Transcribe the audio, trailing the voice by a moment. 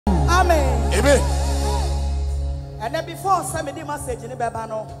Amen. And then before somebody message in the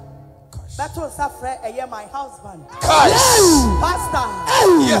Babano, that was after a year my husband. Pastor.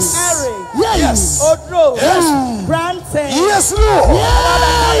 Yes. Eric. Yes. Odro. Yes. Branton. Yes, Lord.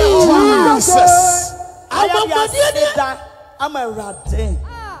 Jesus. I'm a rat.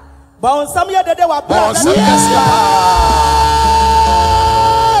 But on some year they were born.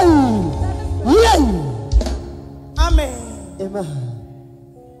 Amen.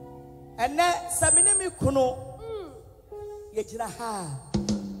 And then Saminimi Kuno Yajinaha.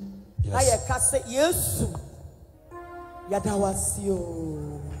 I can say yes. Yadawasio.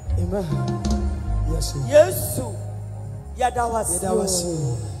 Amen. Yes. Yes.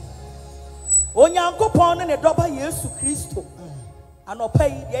 Yadawasio. Onyango pon ne doba Yesu Kristo.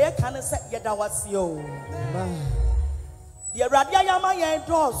 Anopai ye can say Yadawasio. Amen. Ye radia yama ye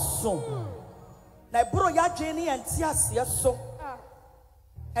doso. Na bro ya jeni and tiasia so.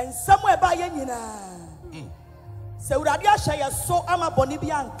 And somewhere by yenina. Se uradia shaya so ama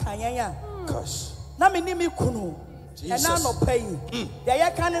bonibia nkanyanya. Gosh. Na menimi kunu. And now no pay. The ya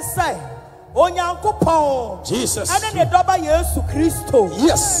can say Onyankopon. Jesus. And then the doba Yesu Kristo.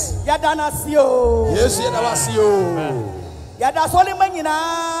 Yes. Yadanasio. Yes, Yadawasio. Yada Solomon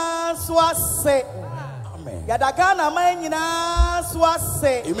yina swase. Amen. Yadagana man yina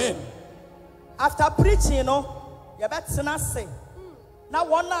swase. Amen. After preaching, you know, you better not say. Now,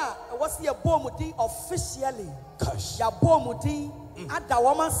 one was the bomudi officially. Ya bomudi at the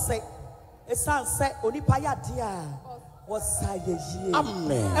woman say, a son said, Onipaya dear was Saye.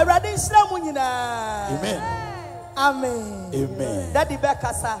 Amen. A radin slamunina. Amen. Amen. Amen. Daddy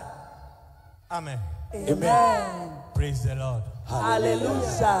Bekasa. Amen. Amen. Praise the Lord.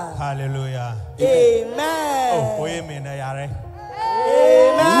 Hallelujah. Hallelujah. Amen. Oh, amen. Amen.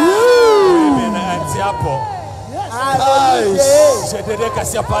 Agyapong.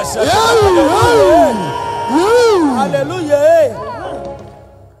 Hallelujah.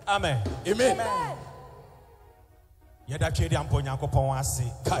 Amen. Amen. Yada chedi ampo Nyankopon wase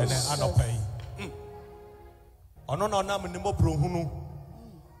ene anopai. Ono no nam ni mobrohunu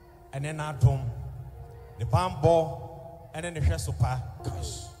ene na dom. The bambo ene ne hwesopa.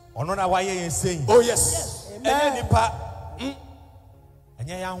 Ono na waye yensen. Oh yes. Ene nipa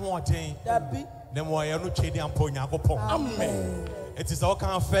Amen. It is all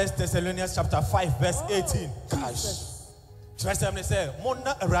kind of 1 Thessalonians chapter 5 verse 18. Trust them, they say,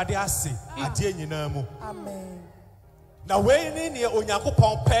 Mona radiasi adie nyina mu. Amen. Na we ni ne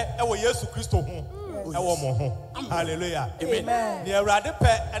Onyankopon pe e wo Yesu Kristo ho e wo mo ho. Hallelujah. Amen. Ne awrade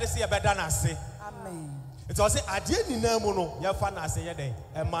pe e de se ye beda na ase. It was say adie nyina mu no ye fa na ase ye den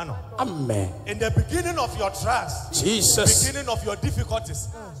e ma no. Amen. In the beginning of your trust, Jesus, beginning of your difficulties,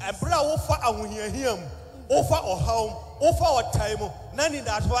 and bra wo fa ahohiahiam, wo fa ohawm, wo fa otaimu, na ni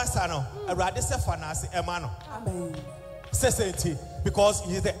that was no awrade se fa na ase e ma no. Amen. Certainty, because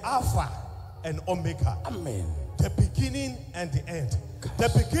he is the Alpha and Omega. Amen. The beginning and the end. The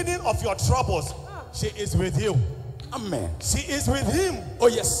beginning of your troubles, she is with you. Amen. She is with him. Oh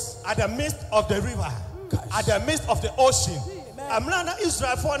yes. At the midst of the river. At the midst of the ocean. Amrana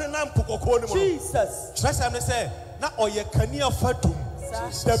Israel for an Jesus. Trust him, say, na oye kania fatum.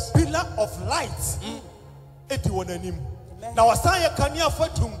 The pillar of light. It won a name. Now I say kania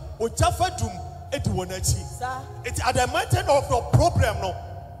fatum, or jafatum, it won a chi. It's at the matter of your problem, no.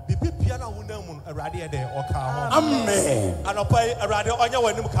 Bibi piano wunamun a radia de or car. Amen. And I'll pay a radio on your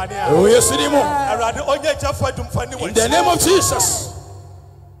window kania. Oh yes, a radio on your jafatum funny. In the name of Jesus.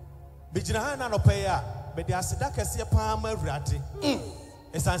 Bijana no pay. But the Asidaka see a palm rati.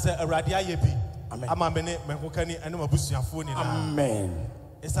 It's answer a radia yebi. Amen. Amamene, Menkani, and Mabusia phone. Amen.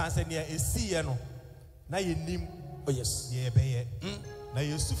 It's answer near a siano. Now you name, oh yes, ye bay. Now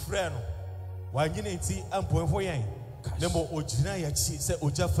you sufrano. Why you need tea and point for yang. Nemo Ojina Yachi said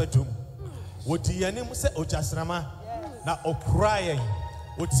Oja Fedum. What the animal said Ojasrama. Now o crying.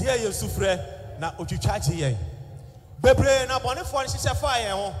 What here you sufre. Now Ojuchachi. Bebre na bonifon she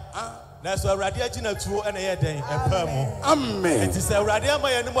fire. That's why Radia Gina 2 and a day. Amen. It is a Radia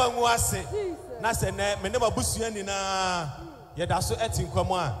my animal who I say. Nasa Menema Busianina. Yet that's so eating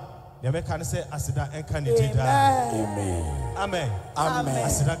come on. Never can say Asida and candidate. Amen. Amen. Amen.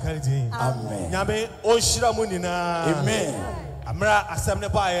 Asida candidate. Amen. Yame Oshira Munina. Amen. Amra Assembly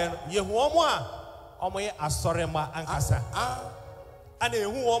Bayan. Ye Womwa. Omoye Asorema and Casa. And a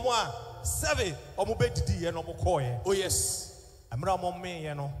Womwa. 7 Omobeti and Omokoye. Oh yes. Amra Momme,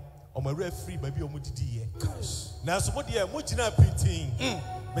 you know. On my free baby, now somebody a mutina printing.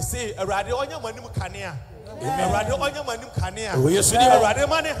 Me say a radio on your manu cania. Amen. Oh, yes, Lord.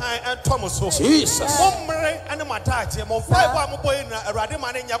 Jesus.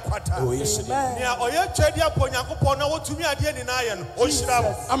 Oh, yes,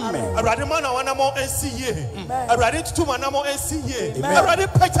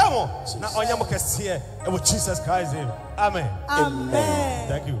 Jesus Christ. Amen. Amen.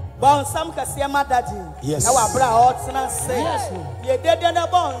 Thank you. Bon some kasia madadi. Yes. Na wa bra hot na say. Ye dede na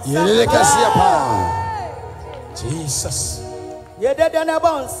bon. Ye kasia pa. Jesus. Ye dede na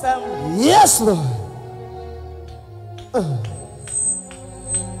bon sam. Yes, Lord.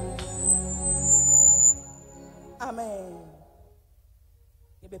 Amen.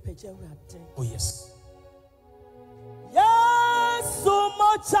 Ye be peje urate. Oh, yes. Yes, so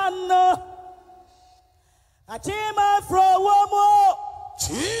much ano. Achima from womo.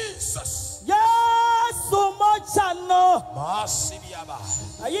 Jesus. Yes, so much ano. Masibiaba.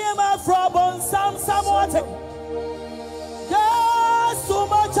 Ayima from bon sam samote. Yes, so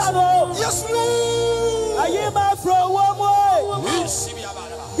much ano. Yes, Lord. Ayima from womo.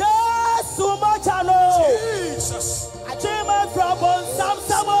 Yes, so much ano. Jesus. Achima from bon sam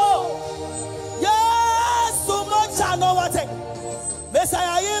samo. Yes, so much ano wate.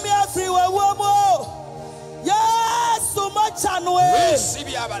 Messiah ayima free womo. Yes, so much ano.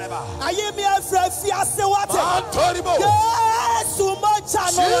 Ayima free fiase wate. Yes, so much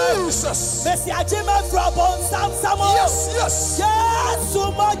ano. Jesus. Messiah ayima from bon sam samo. Yes, yes. Yes,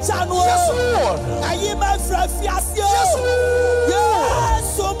 so much ano. Yes, Lord. Ayima free fiase. Yes, Lord. Yes,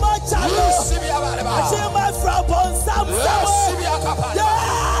 so much ano. Ayima from bon sam samo.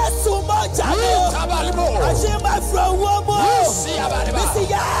 Yes, so much ano. Ayima from womo. Missy,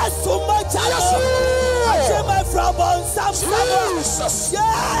 yes, so much ano. Ayima from bon sam samo.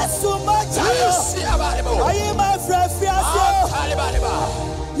 Yes, so much ano. Ayima from fiase.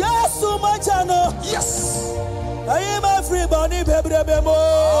 Yes, so much ano. Yes. Ayima free body baby bemo.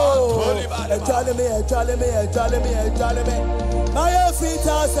 Tell me. My feet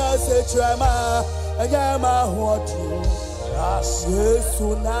are say trema. Ayama what you. Yes, so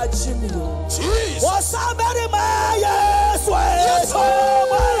not Jimmy. Jesus. What's somebody my yes way? Yes,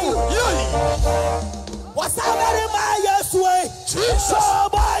 What's somebody my yes way? Jesus.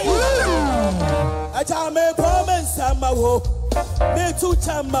 I tell me promise I'm a wo. Me too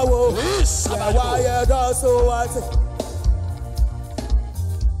chamba wo. Why you do so what?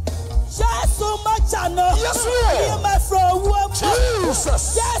 Yes, so much I know. Yes, Lord. My from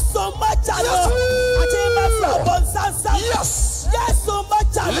Jesus. Yes, so much I know. I came my from Bonsansa. Yes. Yes, so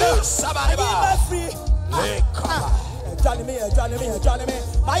much I know. Yes, I came my free. Johnny me.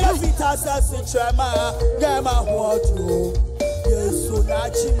 My feet are sassy trema. Yeah, my what you. Yes, so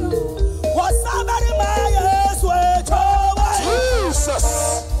not you. What's somebody my yes way? Jesus.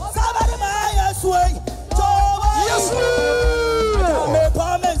 Somebody my yes way. Yes, Me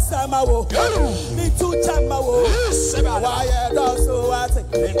promise samawo. Me too chamawo. Why you do so what?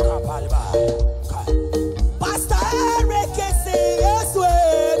 Pastor Eric say yes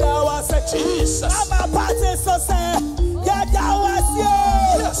way. That was a Jesus. I'm a party so say. Yeah, that was you.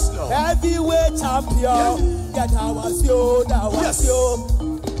 Yes, Lord. Heavyweight champion. Yeah, that was you. That was you.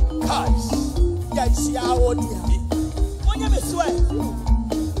 Guys. Yeah, she a odia. When you me swear.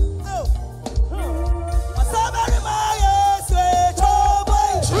 Oh. Somebody my yes way.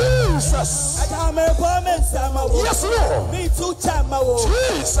 Jesus. Yes, Lord. Me too, chamawo.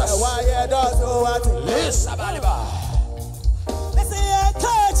 Jesus. Why you do so what? Listen, Listen,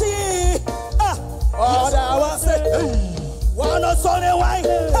 Kachi. Oh, that was it. One of Sonny wine.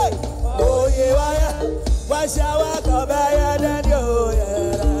 Hey. Oh, yeah, why shall I come by and you?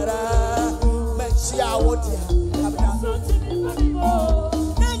 Yeah, man, she out with you.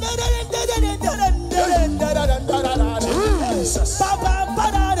 Jesus. Papa.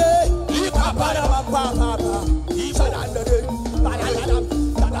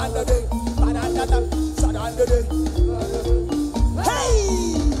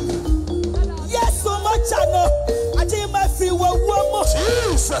 Hey, yes, so much I know. I did my free one more.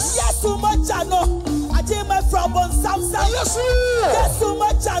 Jesus. Yes, so much I know. I did my from on Samsung. Yes, so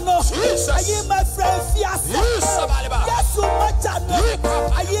much I know. Jesus. I did my friend Fiasco. Yes, so much I know.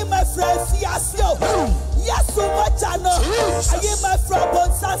 I did my friend Fiasco. Yes, so much I know. I did my friend on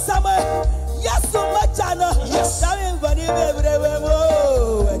Samsung. Yes, so much I know. Yes.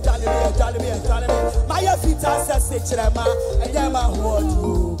 My feet are said, Chirama, and Yama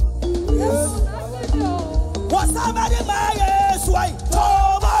Hodu. What's somebody my yes way?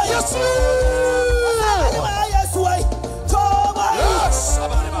 Yes, My yes way. yes, I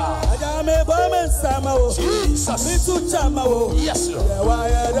am a Burman Samo. Jesus. Me too, Chamao. Yes, Lord. Why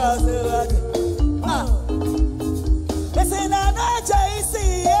does it? Missing an agent.